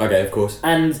after him. Okay, of course.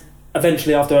 And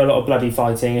eventually, after a lot of bloody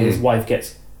fighting and his wife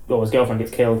his girlfriend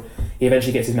gets killed, he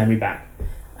eventually gets his memory back.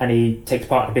 And he takes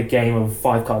part in a big game of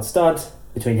 5-card stud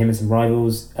between him and some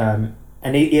rivals. And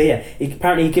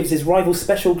apparently he gives his rivals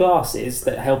special glasses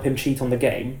that help him cheat on the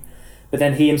game. But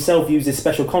then he himself uses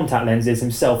special contact lenses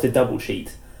himself to double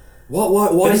cheat. Why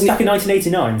but it's back in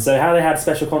 1989, so how they had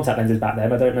special contact lenses back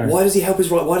then, I don't know. Why does he help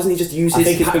his right? Why doesn't he just use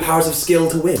his powers of skill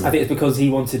to win? I think it's because he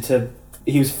wanted to.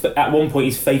 He was at one point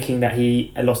he's faking that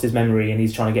he lost his memory and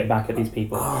he's trying to get back at these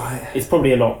people. Right. It's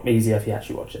probably a lot easier if you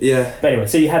actually watch it. Yeah. But anyway,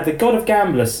 so you had the God of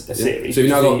Gamblers series. So you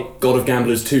now got God of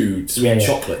Gamblers 2, Sweet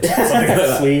Chocolate. Something like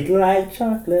that. Sweet like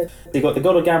chocolate. You've got the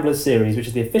God of Gamblers series, which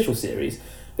is the official series.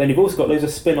 Then you've also got loads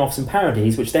of spin-offs and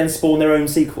parodies, which then spawn their own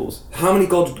sequels. How many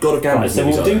God of Gamblers so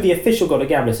we'll do the official God of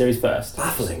Gamblers series first.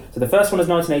 Baffling. So the first one is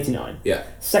 1989. Yeah.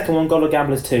 Second one, God of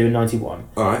Gamblers 2 in 91.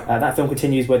 Alright. That film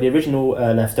continues where the original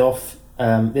left off.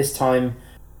 This time...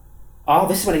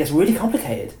 this is when it gets really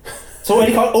complicated. It's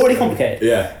already complicated.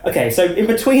 Yeah. Okay, so in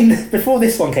between... Before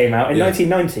this one came out, in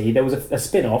 1990, there was a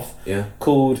spin-off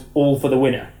called All for the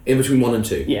Winner. In between 1 and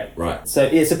 2? Yeah. Right. So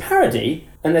it's a parody,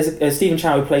 and there's Stephen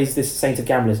Chow who plays this Saint of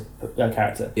Gamblers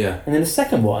character. Yeah. And then the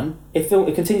second one, it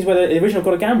continues where the original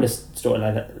God of Gamblers story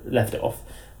left off,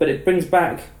 but it brings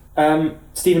back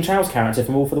Stephen Chow's character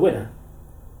from All for the Winner.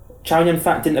 Chow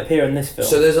Yun-fat didn't appear in this film.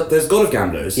 So there's God of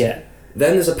Gamblers. Yeah.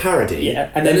 Then there's a parody.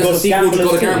 Yeah. And then there's a sequel to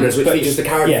God of Gamblers, which features the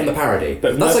character from the parody.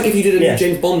 But that's like if you did a new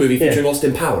James Bond movie featuring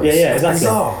Austin Powers. Yeah, That's exactly.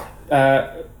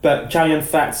 bizarre. But Chow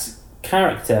Yun-fat's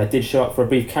character did show up for a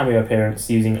brief cameo appearance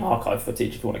using archive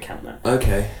footage, if you want to count that.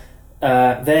 Okay.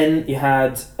 Then you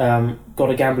had God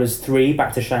of Gamblers 3,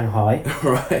 Back to Shanghai.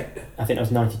 Right. I think that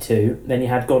was 92. Then you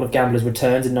had God of Gamblers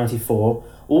Returns in 94.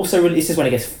 Also, this is when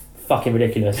it gets fucking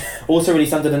ridiculous. Also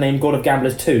released under the name God of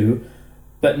Gamblers 2,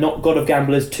 but not God of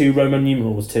Gamblers 2 Roman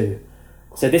numerals 2.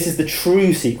 So this is the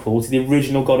true sequel to the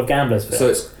original God of Gamblers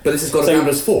film. But this is God of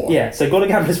Gamblers 4? Yeah, so God of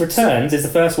Gamblers Returns is the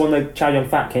first one that Chow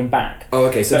Yun-fat came back. Oh,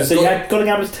 okay. So you had God of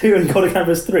Gamblers 2 and God of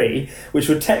Gamblers 3, which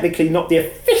were technically not the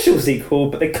official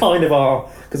sequel, but they kind of are,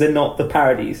 because they're not the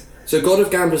parodies. So God of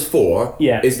Gamblers 4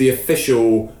 is the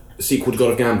official sequel to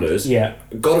God of Gamblers. Yeah.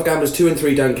 God of Gamblers 2 and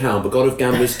 3 don't count, but God of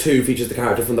Gamblers 2 features the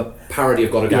character from the parody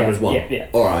of God of Gamblers 1. Yeah.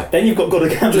 Alright. Then you've got God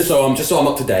of Gamblers... Just so I'm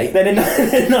up to date. Then in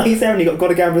 97 you've got God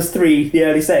of Gamblers 3, the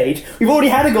early stage. We've already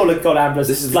had a God of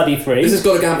Gamblers bloody 3. This is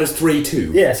God of Gamblers 3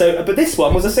 2. Yeah, but this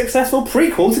one was a successful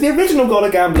prequel to the original God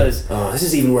of Gamblers. Oh, this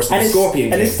is even worse than the Scorpion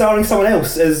King. And it's starring someone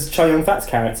else as Chow Yun-fat's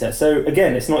character. So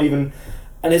again, it's not even...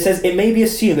 And it says, it may be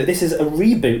assumed that this is a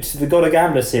reboot to the God of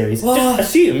Gamblers series. Just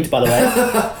assumed, by the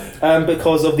way,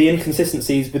 because of the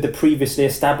inconsistencies with the previously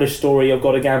established story of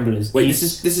God of Gamblers. Wait,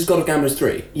 this is God of Gamblers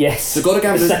 3? Yes. So God of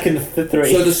Gamblers... The second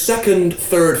 3. So the second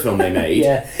third film they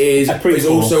made is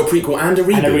also a prequel and a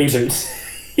reboot. And a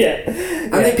reboot. Yeah.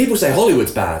 And people say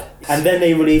Hollywood's bad. And then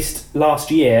they released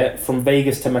last year From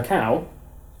Vegas to Macau.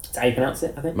 That's how you pronounce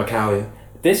it, I think. Macau, yeah.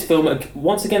 This film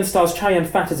once again stars Chow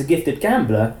Yun-fat as a gifted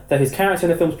gambler, though his character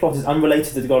in the film's plot is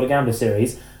unrelated to the God of Gamblers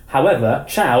series. However,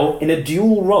 Chow, in a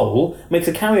dual role, makes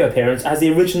a cameo appearance as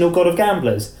the original God of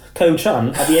Gamblers, Ko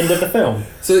Chun, at the end of the film.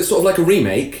 So it's sort of like a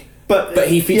remake, but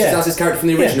he features as his character from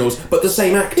the originals, but the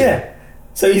same actor. Yeah.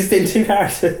 So he's in 2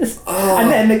 characters.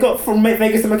 And then they've got From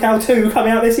Vegas to Macau 2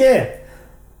 coming out this year.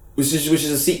 Which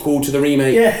is a sequel to the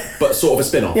remake, but sort of a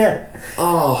spin-off. Yeah.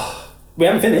 Oh. We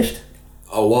haven't finished.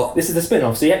 Oh, what? This is the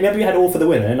spin-off. So remember you had All for the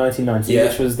Winner in 1990,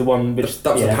 which was the one which...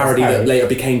 That was the parody that later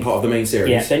became part of the main series.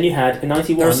 Yeah, then you had, in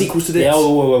 91... There are sequels to this? Yeah,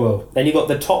 whoa. Then you got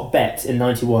The Top Bet in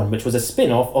 91, which was a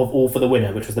spin-off of All for the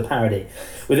Winner, which was the parody,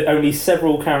 with only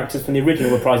several characters from the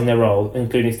original reprising their role,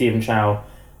 including Stephen Chow,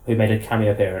 who made a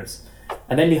cameo appearance.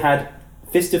 And then you had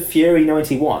Fist of Fury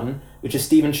 91, which is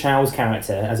Stephen Chow's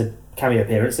character as a cameo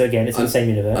appearance, so again, it's in the same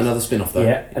universe. Another spin-off, though.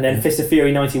 Yeah, and then Fist of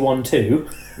Fury 91 2.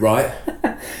 Right.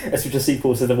 That's just a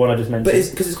sequel to the one I just mentioned.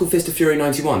 But because it's called Fist of Fury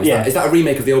 91, is that a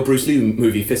remake of the old Bruce Lee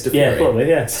movie, Fist of Fury? Yeah, probably,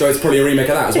 yeah. So it's probably a remake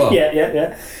of that as well?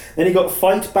 Yeah. Then you got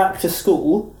Fight Back to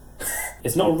School.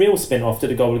 It's not a real spin-off to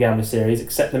the Gold Gambler series,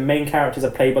 except the main characters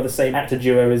are played by the same actor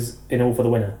duo as in All for the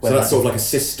Winner. So that's sort of like a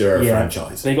sister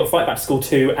franchise. Then you got Fight Back to School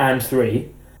 2 and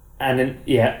 3. And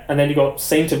then you got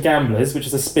Saint of Gamblers, which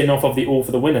is a spin-off of the All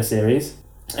for the Winner series.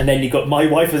 And then you got My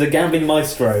Wife is a Gambling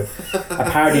Maestro,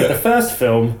 a parody of the first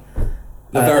film.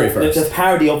 The very first. The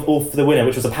parody of All for the Winner,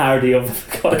 which was a parody of...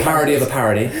 A parody of a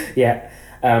parody. Yeah.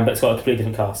 But it's got a completely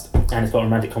different cast. And it's got a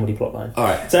romantic comedy plotline.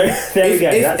 Alright. So, there we go.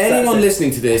 If anyone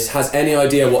listening to this has any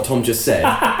idea what Tom just said,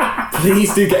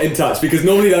 please do get in touch, because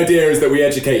normally the idea is that we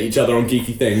educate each other on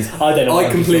geeky things. I don't know. I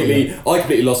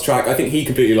completely lost track. I think he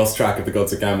completely lost track of the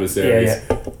Gods of Gamblers series.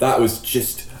 Yeah. That was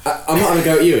just... I'm not going to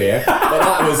go at you here, but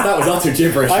that was utter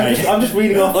gibberish, mate. I'm just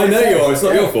reading off. I know you are, it's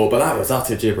not your fault, but that was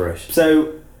utter gibberish.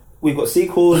 So, we've got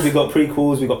sequels, we've got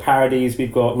prequels, we've got parodies,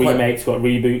 we've got remakes, we've got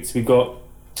reboots, we've got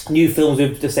new films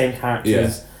with the same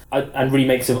characters, and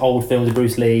remakes of old films of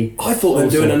Bruce Lee. I thought them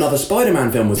doing another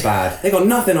Spider-Man film was bad. They got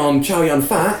nothing on Chow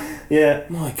Yun-Fat. Yeah.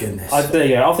 My goodness. There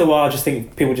you go. After a while, I just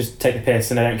think people just take the piss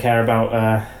and they don't care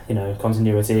about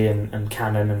continuity and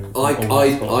canon and. I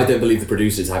don't believe the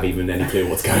producers have even any clue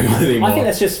what's going on anymore. I think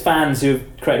that's just fans who've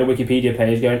created a Wikipedia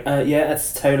page going,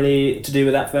 that's totally to do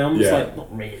with that film. It's like,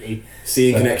 not really.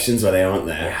 Seeing connections where they aren't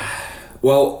there. Yeah.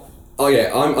 Well. Oh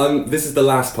yeah, I'm. This is the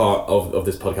last part of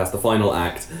this podcast, the final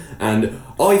act, and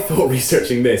I thought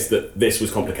researching that this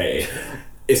was complicated.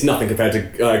 It's nothing compared to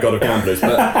God of Gamblers,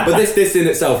 but this in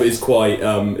itself is quite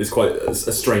a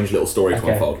strange little story to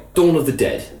unfold. Dawn of the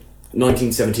Dead,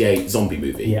 1978 zombie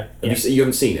movie. Yeah. You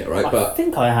haven't seen it, right? I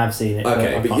think I have seen it.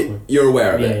 Okay, but you're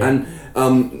aware of it, and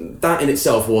that in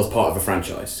itself was part of a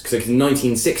franchise because in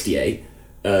 1968.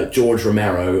 George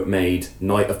Romero made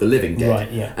Night of the Living Dead.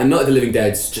 Right, yeah. And Night of the Living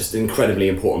Dead's just an incredibly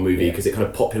important movie because it kind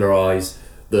of popularised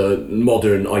the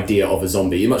modern idea of a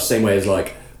zombie in much the same way as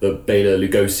like the Bela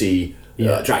Lugosi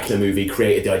Dracula movie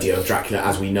created the idea of Dracula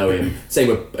as we know him. Same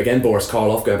with, again, Boris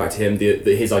Karloff, going back to him,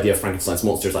 his idea of Frankenstein's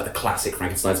monster is like the classic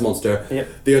Frankenstein's monster. Yep.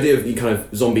 The idea of the kind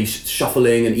of zombie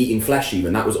shuffling and eating flesh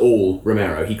even, that was all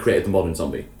Romero. He created the modern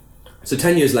zombie. So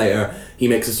 10 years later, he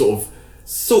makes a sort of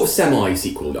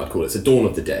semi-sequel, I'd call it. It's a Dawn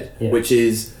of the Dead, which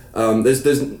is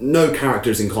there's no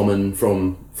characters in common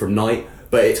from Night,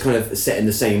 but it's kind of set in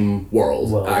the same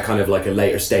world at kind of like a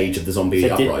later stage of the zombie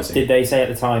uprising. Did they say at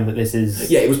the time that this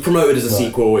is... Yeah, it was promoted as a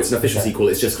sequel. It's an official sequel.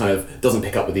 It's just kind of doesn't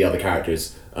pick up with the other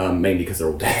characters, mainly because they're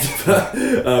all dead.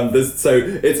 So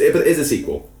it is a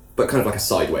sequel, but kind of like a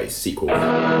sideways sequel. In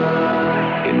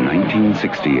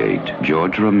 1968,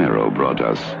 George Romero brought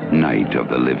us Night of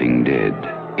the Living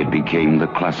Dead. It became the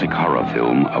classic horror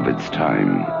film of its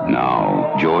time.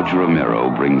 Now, George Romero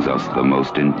brings us the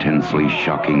most intensely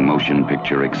shocking motion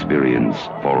picture experience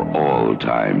for all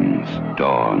times.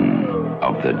 Dawn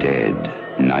of the Dead.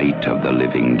 Night of the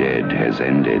Living Dead has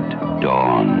ended.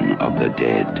 Dawn of the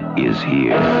Dead is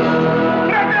here.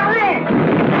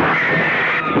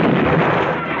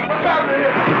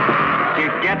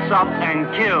 It gets up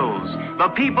and kills. The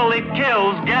people it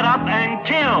kills get up and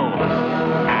kill.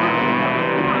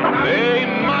 They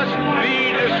must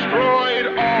be destroyed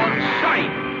on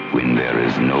sight. When there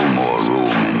is no more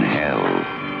room in hell,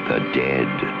 the dead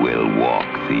will walk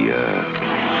the earth.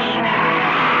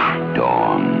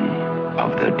 Dawn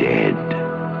of the Dead.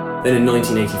 Then in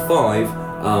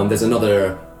 1985, there's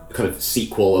another kind of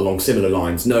sequel along similar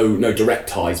lines. No direct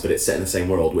ties, but it's set in the same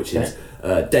world, which is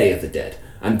Day of the Dead.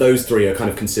 And those three are kind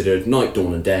of considered Night,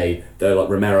 Dawn, and Day. They're like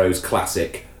Romero's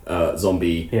classic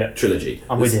zombie trilogy.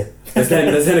 I'm with you. there's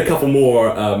then a couple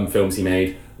more films he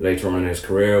made later on in his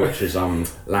career, which is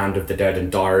Land of the Dead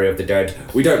and Diary of the Dead.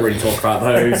 We don't really talk about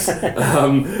those.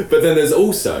 But then there's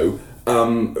also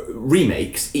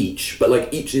remakes each, but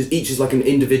like each is like an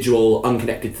individual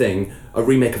unconnected thing. A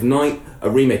remake of Night, a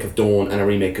remake of Dawn, and a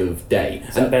remake of Day.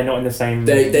 So and they're not in the same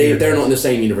they're not in the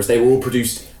same universe. They were all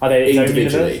produced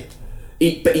individually.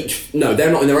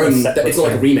 They're not in their own. It's not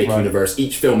like a remake universe.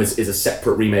 Each film is a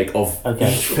separate remake of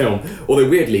each film. Although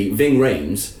weirdly, Ving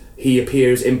Rhames he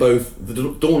appears in both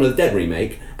the Dawn of the Dead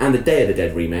remake and the Day of the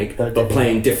Dead remake, but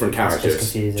playing different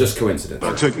characters. Just coincidence.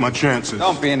 I'll take my chances.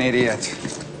 Don't be an idiot.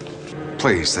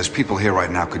 Please, there's people here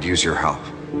right now could use your help.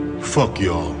 Fuck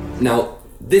y'all. Now,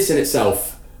 this in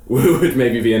itself would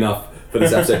maybe be enough for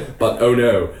this episode, but oh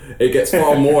no, it gets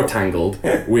far more tangled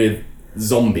with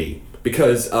zombie,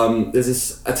 because there's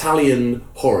this Italian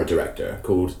horror director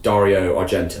called Dario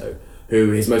Argento,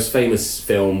 who his most famous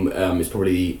film is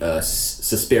probably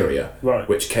Suspiria,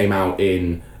 which came out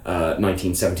in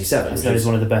 1977. It's known as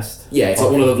one of the best. Yeah, it's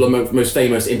like one of the most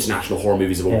famous international horror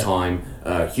movies of all time,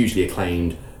 hugely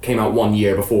acclaimed, came out 1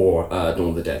 year before Dawn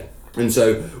of the Dead. And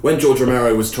so when George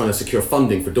Romero was trying to secure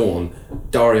funding for Dawn,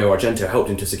 Dario Argento helped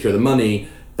him to secure the money,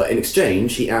 but in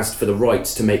exchange he asked for the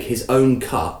rights to make his own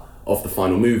cut of the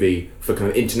final movie for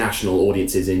kind of international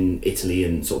audiences in Italy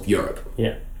and sort of Europe.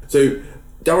 Yeah. So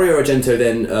Dario Argento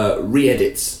then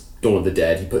re-edits Dawn of the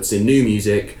Dead. He puts in new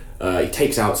music, he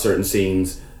takes out certain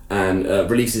scenes and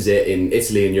releases it in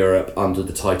Italy and Europe under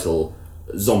the title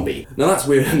Zombie. Now that's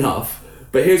weird enough,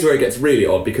 but here's where it gets really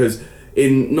odd, because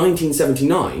in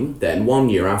 1979, then 1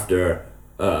 year after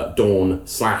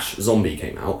Dawn/Zombie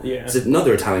came out, there's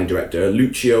another Italian director,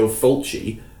 Lucio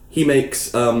Fulci. He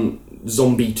makes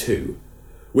Zombie 2,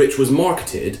 which was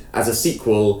marketed as a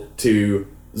sequel to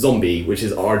Zombie, which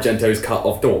is Argento's cut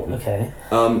of Dawn. Okay.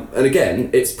 And again,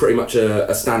 it's pretty much a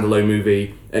standalone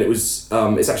movie, and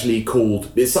it's actually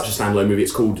called, it's such a standalone movie,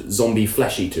 it's called Zombie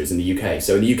Flesh Eaters in the UK.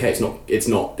 So in the UK,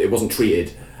 it wasn't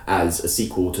treated as a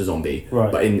sequel to Zombie,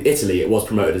 but in Italy, it was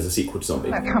promoted as a sequel to Zombie.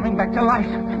 They're coming back to life.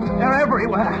 They're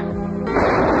everywhere.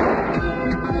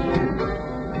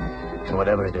 So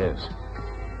whatever it is,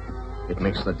 it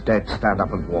makes the dead stand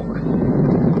up and walk.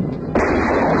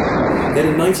 Then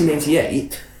in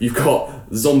 1988, you've got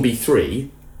Zombie 3,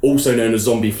 also known as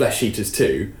Zombie Flesh Eaters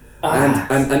 2,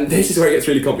 and this is where it gets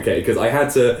really complicated, because I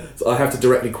have to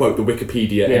directly quote the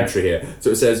Wikipedia entry here.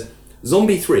 So it says,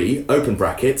 Zombie 3, open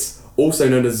brackets, also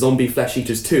known as Zombie Flesh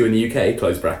Eaters 2 in the UK,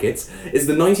 close brackets, is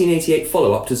the 1988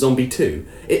 follow-up to Zombie 2,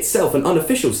 itself an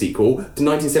unofficial sequel to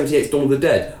 1978's Dawn of the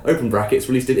Dead, open brackets,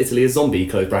 released in Italy as Zombie,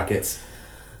 close brackets.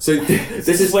 So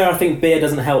this is where I think beer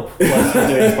doesn't help whilst we're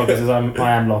doing this podcast, because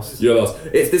I am lost. You're lost.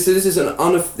 This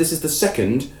is the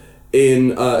second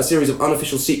in a series of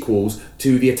unofficial sequels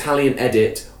to the Italian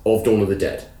edit of Dawn of the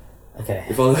Dead. Okay.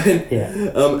 You follow in? Yeah.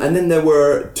 And then there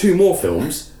were 2 more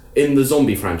films in the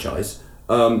Zombie franchise.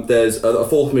 There's a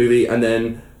 4th movie, and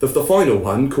then the final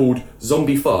one called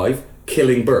Zombie 5: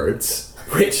 Killing Birds,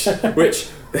 which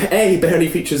A, barely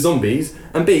features zombies,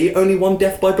 and B, only one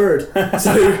death by bird.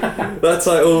 So that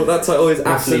title is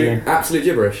absolute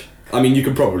gibberish. I mean, you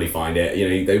can probably find it. You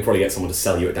know, they'll probably get someone to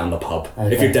sell you it down the pub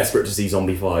if you're desperate to see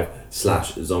Zombie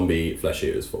 5/Zombie Flesh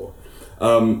Eaters 4.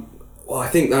 Well, I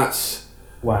think that's...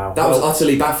 Wow. That was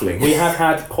utterly baffling. We have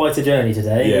had quite a journey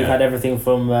today. Yeah. We've had everything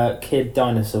from kid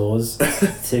dinosaurs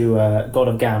to God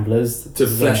of Gamblers to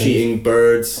flesh-eating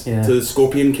birds to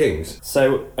Scorpion Kings.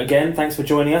 So, again, thanks for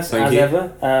joining us, Thank as you.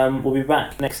 ever. We'll be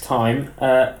back next time.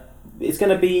 It's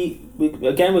going to be...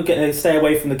 we're going to stay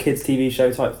away from the kids' TV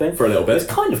show type thing. For a little bit. It's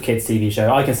kind of kids' TV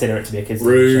show. I consider it to be a kids'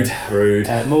 TV show.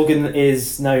 Rude. Morgan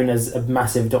is known as a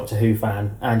massive Doctor Who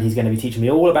fan, and he's going to be teaching me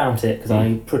all about it, because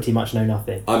I pretty much know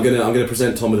nothing. I'm gonna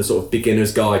present Tom with a sort of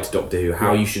beginner's guide to Doctor Who,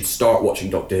 how you should start watching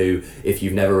Doctor Who if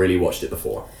you've never really watched it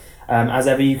before. As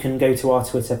ever, you can go to our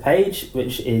Twitter page,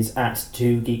 which is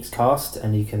 @2geekscast,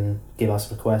 and you can give us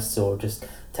requests or just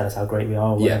tell us how great we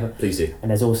are or whatever. Yeah, please do. And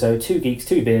there's also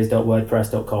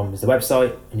 2geeks2beers.wordpress.com is the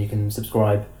website, and you can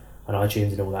subscribe on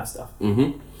iTunes and all that stuff.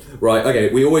 Mm-hmm. Right, okay,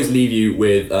 we always leave you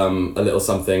with a little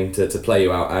something to play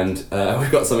you out, and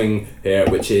we've got something here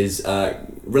which is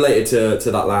related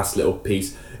to that last little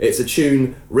piece. It's a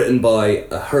tune written by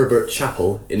Herbert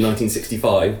Chappell in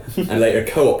 1965 and later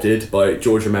co-opted by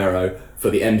George Romero for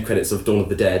the end credits of Dawn of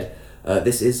the Dead.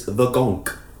 This is The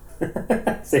Gonk.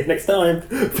 See you next time.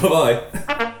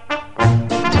 Bye-bye.